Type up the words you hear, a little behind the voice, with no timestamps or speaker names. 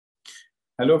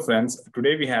Hello friends,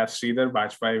 today we have Sridhar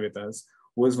Bajpai with us,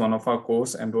 who is one of our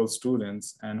course enrolled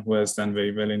students and who has done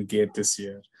very well in GATE this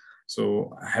year.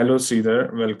 So hello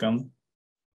Sridhar, welcome.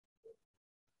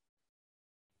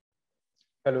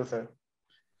 Hello, sir.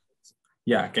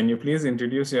 Yeah, can you please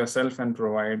introduce yourself and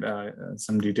provide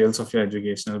some details of your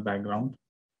educational background?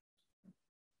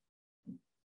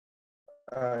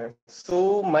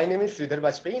 So my name is Sridhar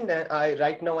Bajpai, and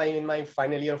right now I'm in my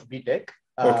final year of BTech.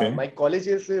 Okay. My college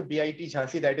is BIT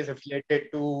Jhansi, that is affiliated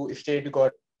to State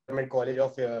Government College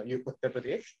of Uttar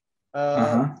Pradesh.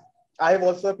 I have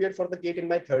also appeared for the GATE in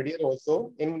my third year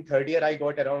also. In third year, I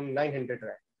got around 900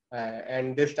 rank.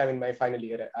 And this time in my final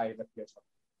year, I have appeared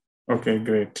for. Okay,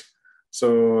 great.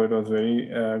 So it was very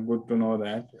good to know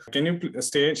that. Can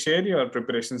you share your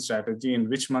preparation strategy, in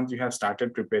which month you have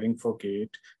started preparing for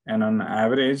GATE, and on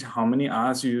average, how many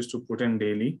hours you used to put in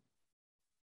daily?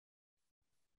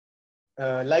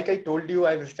 Like I told you,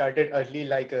 I started early,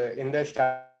 like in the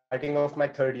starting of my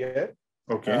third year.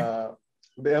 Okay.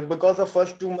 Because the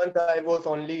first 2 months, I was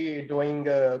only doing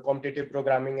competitive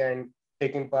programming and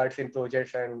taking parts in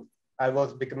projects, and I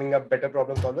was becoming a better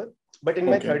problem solver. But in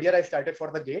my third year, I started for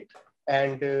the GATE,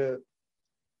 and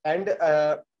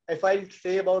if I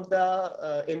say about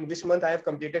the in which month I have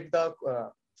completed the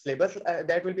syllabus,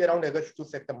 that will be around August to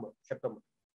September.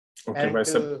 Okay,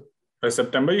 and, by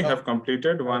September, you have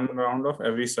completed one round of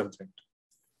every subject.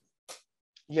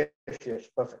 Yes,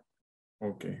 perfect.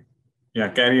 Okay, yeah,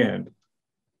 carry ahead.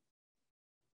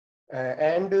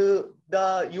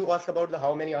 You asked about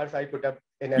how many hours I put up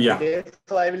in every day.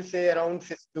 So I will say around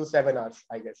 6 to 7 hours,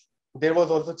 I guess. There was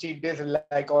also cheat days,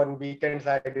 like on weekends,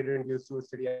 I didn't used to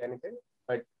study anything,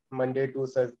 but Monday to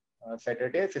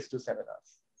Saturday, 6 to 7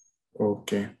 hours.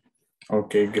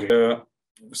 Okay, great.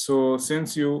 So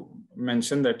since you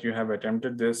mentioned that you have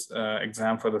attempted this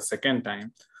exam for the second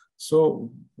time,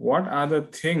 so what are the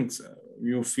things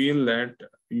you feel that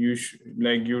you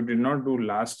you did not do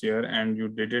last year and you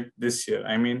did it this year?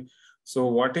 I mean, so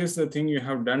what is the thing you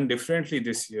have done differently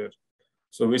this year?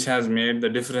 So which has made the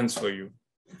difference for you?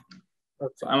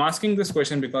 So I'm asking this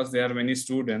question because there are many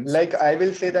students. Like I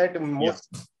will say that most.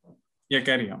 Yeah,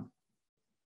 carry on.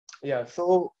 Yeah,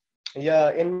 so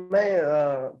yeah, in my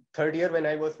third year when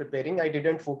I was preparing, I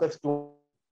didn't focus too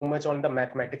much on the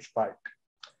mathematics part.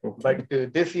 But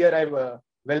this year I'm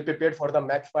well prepared for the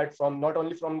maths part, from not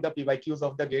only from the PYQs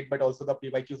of the GATE, but also the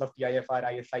PYQs of TIFR,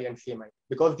 ISI, and CMI.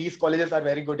 Because these colleges are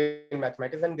very good in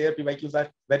mathematics and their PYQs are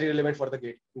very relevant for the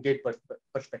GATE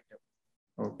perspective.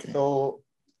 Okay. So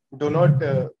do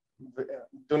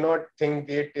not think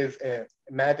GATE is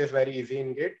math is very easy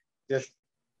in GATE. Just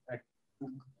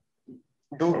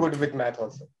do good with math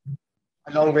also,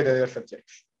 along with other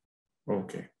subjects.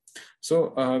 Okay.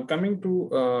 So coming to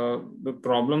the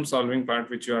problem solving part,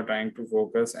 which you are trying to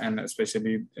focus, and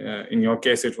especially in your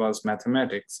case, it was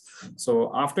mathematics. So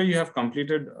after you have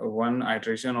completed one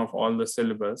iteration of all the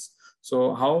syllabus,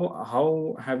 so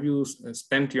how have you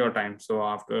spent your time? So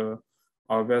after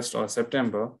August or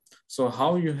September, so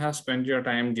how you have spent your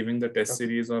time giving the test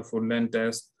series or full length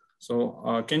test?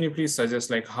 So can you please suggest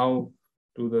like how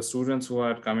to the students who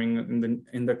are coming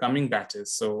in the coming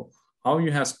batches? So how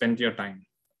you have spent your time?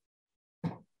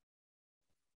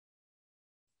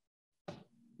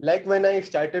 Like when I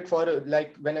started for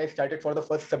the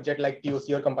first subject, like POC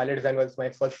or compiler design was my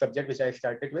first subject which I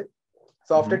started with.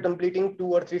 So after completing 2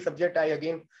 or 3 subjects,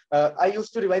 I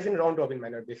used to revise in round robin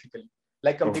manner, basically,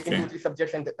 like completing 2 or 3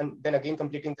 subjects and then again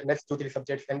completing the next 2 or 3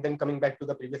 subjects and then coming back to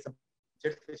the previous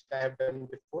subjects which I have done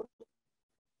before.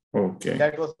 Okay.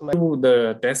 That was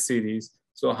the test series.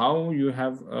 So how you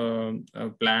have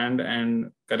planned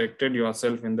and corrected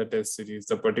yourself in the test series,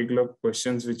 the particular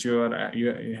questions which you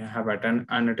have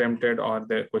unattempted, or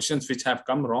the questions which have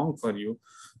come wrong for you.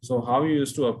 So how you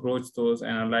used to approach those,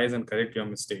 analyze and correct your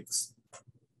mistakes?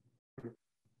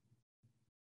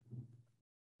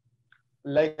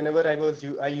 Like whenever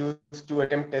I used to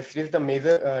attempt test series, the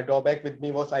major drawback with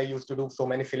me was I used to do so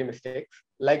many silly mistakes.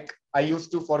 Like I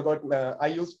used to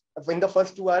in the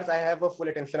first 2 hours, I have a full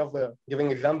attention of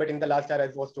giving exam, but in the last hour, I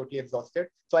was totally exhausted.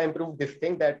 So I improved this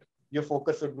thing that your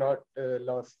focus should not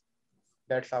lose.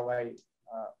 That's how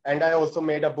and I also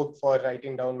made a book for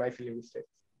writing down my silly mistakes.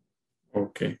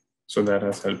 Okay. So that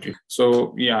has helped you.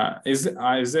 So yeah, is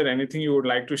there anything you would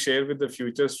like to share with the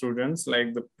future students,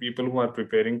 like the people who are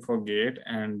preparing for GATE?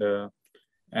 And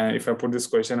if I put this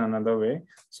question another way,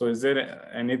 so is there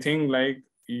anything like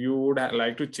you would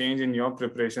like to change in your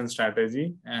preparation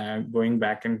strategy going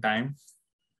back in time?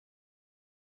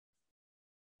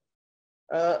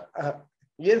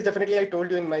 Yes, definitely. I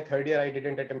told you in my third year, I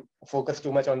didn't focus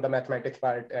too much on the mathematics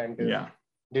part, and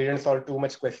didn't solve too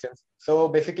much questions. So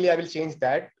basically I will change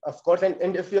that, of course.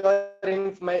 And if you are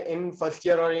in first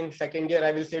year or in second year,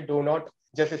 I will say do not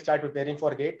just start preparing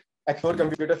for GATE. Explore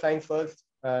computer science first,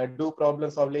 do problem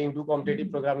solving, do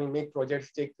competitive programming, make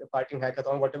projects, take part in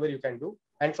hackathon, whatever you can do.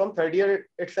 And from third year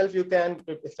itself, you can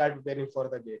start preparing for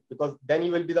the GATE, because then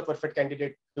you will be the perfect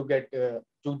candidate to get to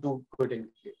do good in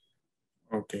GATE.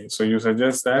 Okay, so you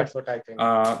suggest that that's what I think.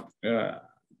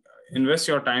 Invest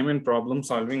your time in problem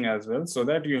solving as well, so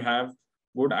that you have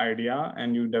good idea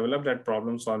and you develop that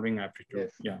problem solving aptitude.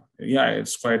 Yes. Yeah,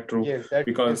 it's quite true. Yes, that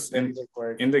because in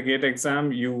the GATE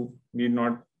exam, you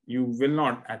will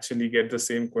not actually get the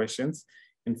same questions.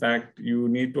 In fact, you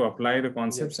need to apply the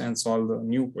concepts and solve the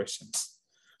new questions.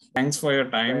 Thanks for your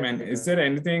time. And is there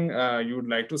anything you would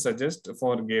like to suggest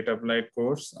for GATE Applied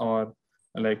course, or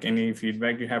like any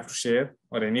feedback you have to share,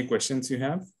 or any questions you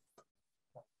have?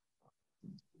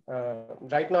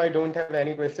 Right now, I don't have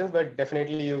any questions, but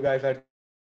definitely you guys are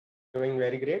doing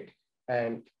very great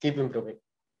and keep improving.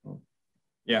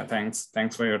 Yeah, thanks.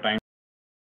 Thanks for your time.